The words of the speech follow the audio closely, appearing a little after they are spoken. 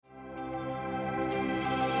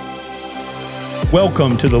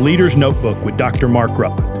Welcome to the Leader's Notebook with Dr. Mark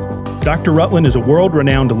Rutland. Dr. Rutland is a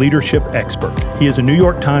world-renowned leadership expert. He is a New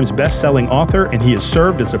York Times best-selling author, and he has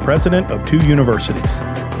served as the president of 2 universities.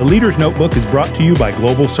 The Leader's Notebook is brought to you by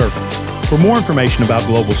Global Servants. For more information about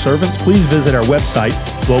Global Servants, please visit our website,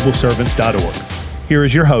 globalservants.org. Here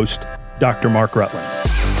is your host, Dr. Mark Rutland.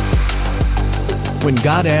 When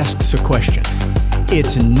God asks a question,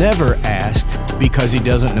 it's never asked because He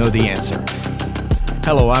doesn't know the answer.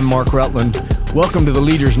 Hello, I'm Mark Rutland. Welcome to the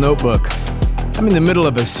Leader's Notebook. I'm in the middle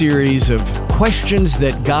of a series of questions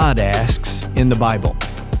that God asks in the Bible.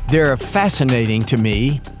 They're fascinating to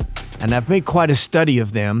me, and I've made quite a study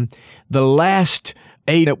of them. The last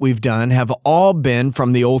 8 that we've done have all been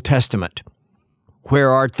from the Old Testament.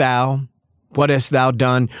 Where art thou? What hast thou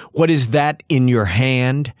done? What is that in your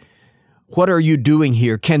hand? What are you doing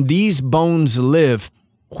here? Can these bones live?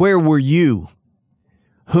 Where were you?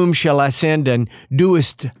 Whom shall I send, and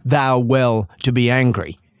doest thou well to be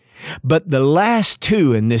angry? But the last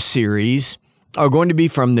 2 in this series are going to be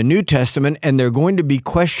from the New Testament, and they're going to be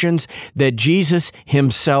questions that Jesus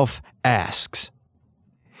Himself asks.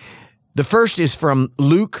 The first is from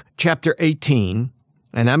Luke chapter 18,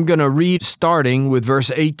 and I'm going to read starting with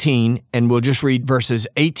verse 18, and we'll just read verses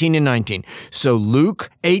 18 and 19. So Luke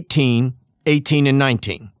 18, 18 and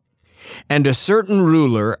 19. And a certain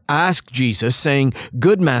ruler asked Jesus, saying,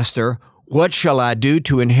 Good Master, what shall I do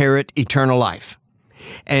to inherit eternal life?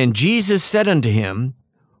 And Jesus said unto him,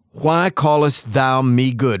 Why callest thou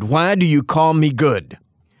me good? Why do you call me good?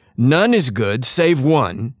 None is good save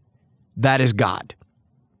one, that is God.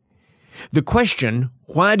 The question,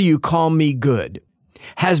 why do you call me good,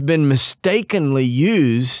 has been mistakenly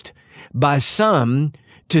used by some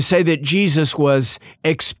to say that Jesus was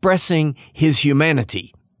expressing His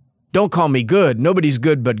humanity. Don't call me good. Nobody's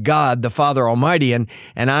good but God, the Father Almighty, and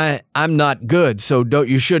I'm not good, so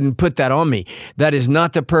you shouldn't put that on me. That is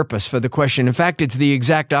not the purpose for the question. In fact, it's the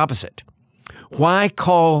exact opposite. Why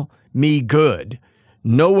call me good?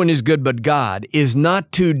 No one is good but God is not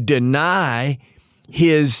to deny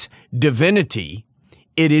His divinity.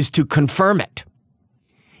 It is to confirm it.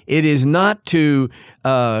 It is not to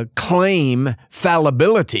claim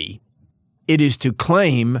fallibility. It is to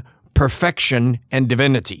claim perfection and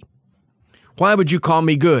divinity. Why would you call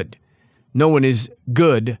me good? No one is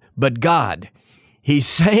good but God. He's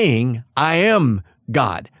saying, I am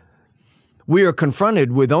God. We are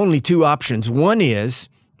confronted with only 2 options. One is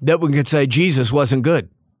that we could say Jesus wasn't good,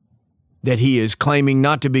 that He is claiming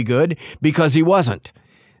not to be good because He wasn't.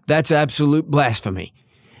 That's absolute blasphemy.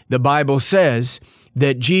 The Bible says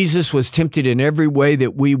that Jesus was tempted in every way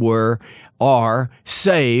that we are,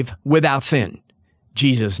 save without sin.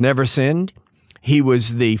 Jesus never sinned. He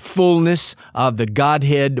was the fullness of the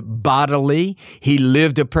Godhead bodily. He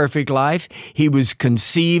lived a perfect life. He was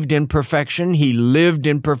conceived in perfection. He lived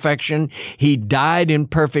in perfection. He died in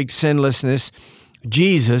perfect sinlessness.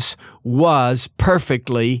 Jesus was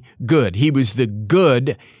perfectly good. He was the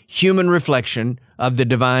good human reflection of the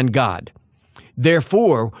divine God.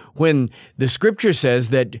 Therefore, when the Scripture says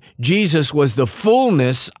that Jesus was the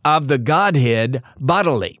fullness of the Godhead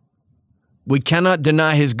bodily, we cannot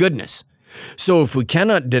deny His goodness. So if we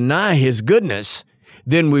cannot deny His goodness,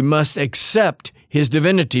 then we must accept His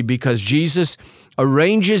divinity, because Jesus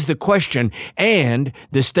arranges the question and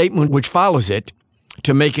the statement which follows it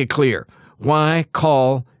to make it clear. Why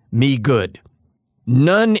call me good?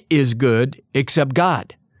 None is good except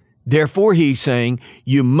God. Therefore, He's saying,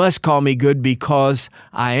 you must call me good because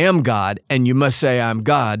I am God, and you must say I'm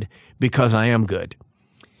God because I am good.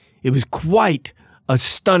 It was quite a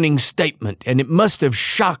stunning statement, and it must have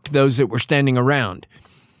shocked those that were standing around.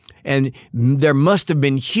 And there must have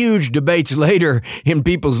been huge debates later in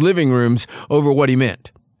people's living rooms over what He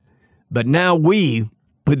meant. But now we,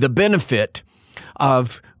 with the benefit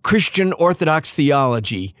of Christian Orthodox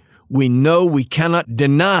theology, we know we cannot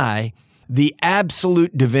deny the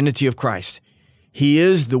absolute divinity of Christ. He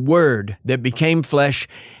is the Word that became flesh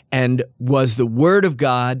and was the Word of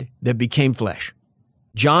God that became flesh.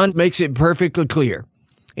 John makes it perfectly clear.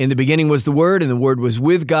 In the beginning was the Word, and the Word was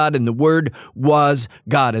with God, and the Word was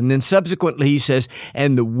God. And then subsequently he says,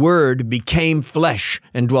 and the Word became flesh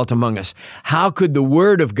and dwelt among us. How could the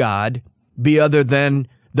Word of God be other than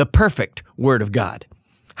the perfect Word of God?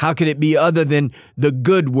 How could it be other than the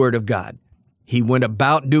good Word of God? He went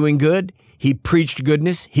about doing good. He preached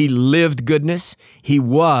goodness. He lived goodness. He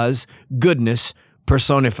was goodness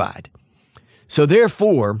personified. So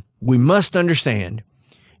therefore, we must understand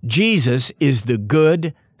Jesus is the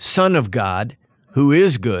good Son of God who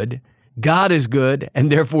is good. God is good,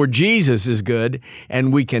 and therefore Jesus is good.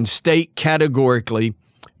 And we can state categorically,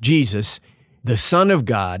 Jesus, the Son of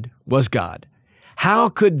God, was God. How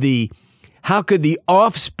could the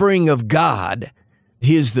offspring of God,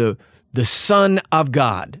 he is the Son of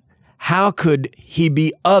God, how could he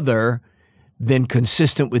be other than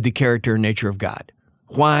consistent with the character and nature of God?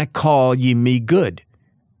 Why call ye me good?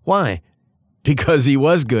 Why? Because he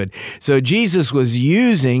was good. So Jesus was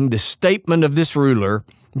using the statement of this ruler,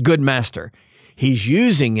 good master. He's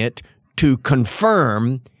using it to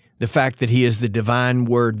confirm the fact that he is the divine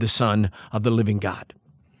Word, the Son of the living God.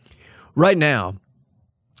 Right now,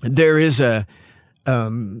 there is a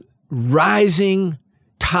rising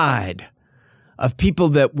tide of people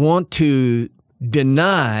that want to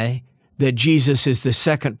deny that Jesus is the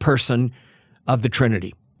second person of the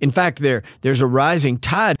Trinity. In fact, there's a rising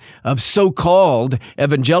tide of so-called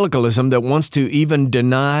evangelicalism that wants to even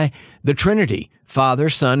deny the Trinity, Father,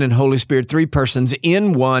 Son, and Holy Spirit, three persons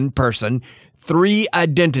in one person, three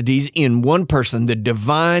identities in one person, the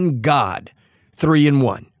divine God, three in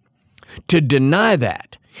one. To deny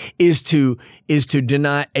that is to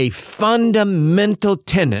deny a fundamental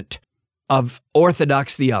tenet of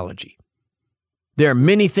Orthodox theology. There are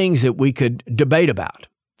many things that we could debate about.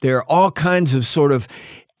 There are all kinds of sort of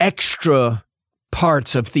extra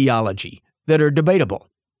parts of theology that are debatable.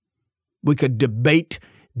 We could debate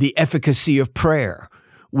the efficacy of prayer.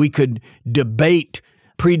 We could debate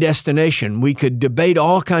predestination. We could debate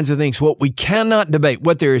all kinds of things. What we cannot debate,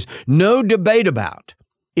 what there is no debate about,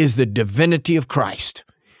 is the divinity of Christ.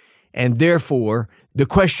 And therefore, the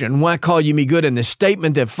question, why call ye me good? And the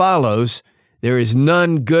statement that follows, there is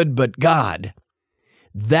none good but God.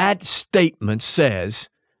 That statement says,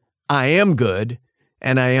 I am good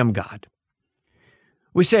and I am God.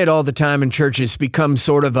 We say it all the time in churches. It's become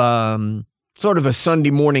sort of a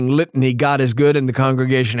Sunday morning litany. God is good, and the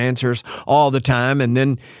congregation answers all the time. And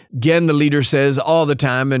then again, the leader says all the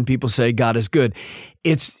time, and people say God is good.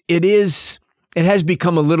 It has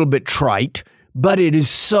become a little bit trite, but it is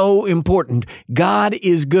so important. God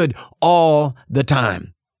is good all the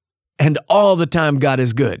time. And all the time God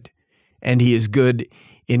is good. And He is good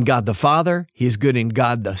in God the Father. He is good in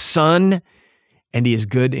God the Son. And He is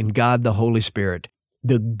good in God the Holy Spirit.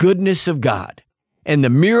 The goodness of God and the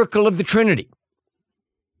miracle of the Trinity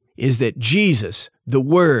is that Jesus, the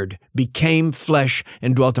Word, became flesh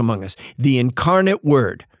and dwelt among us. The incarnate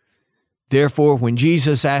Word. Therefore, when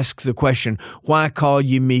Jesus asks the question, why call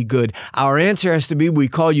ye me good? Our answer has to be, we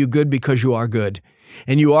call you good because you are good.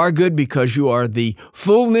 And you are good because you are the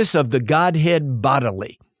fullness of the Godhead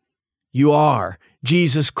bodily. You are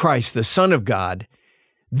Jesus Christ, the Son of God,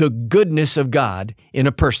 the goodness of God in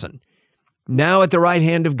a person. Now at the right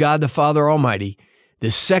hand of God, the Father Almighty, the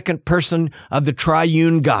second person of the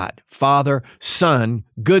triune God, Father, Son,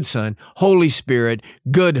 Holy Spirit,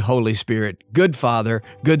 good Father,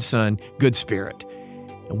 good Son, good Spirit.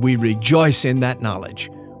 And we rejoice in that knowledge.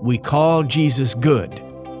 We call Jesus good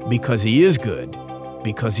because He is good,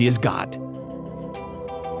 because He is God.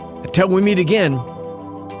 Until we meet again,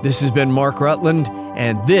 this has been Mark Rutland,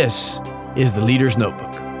 and this is the Leader's Notebook.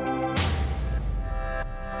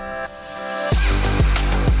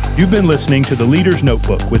 You've been listening to The Leader's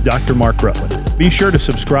Notebook with Dr. Mark Rutland. Be sure to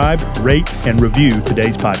subscribe, rate, and review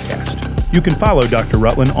today's podcast. You can follow Dr.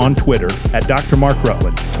 Rutland on Twitter at Dr. Mark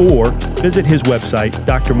Rutland or visit his website,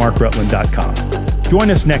 drmarkrutland.com.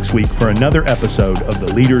 Join us next week for another episode of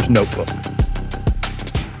The Leader's Notebook.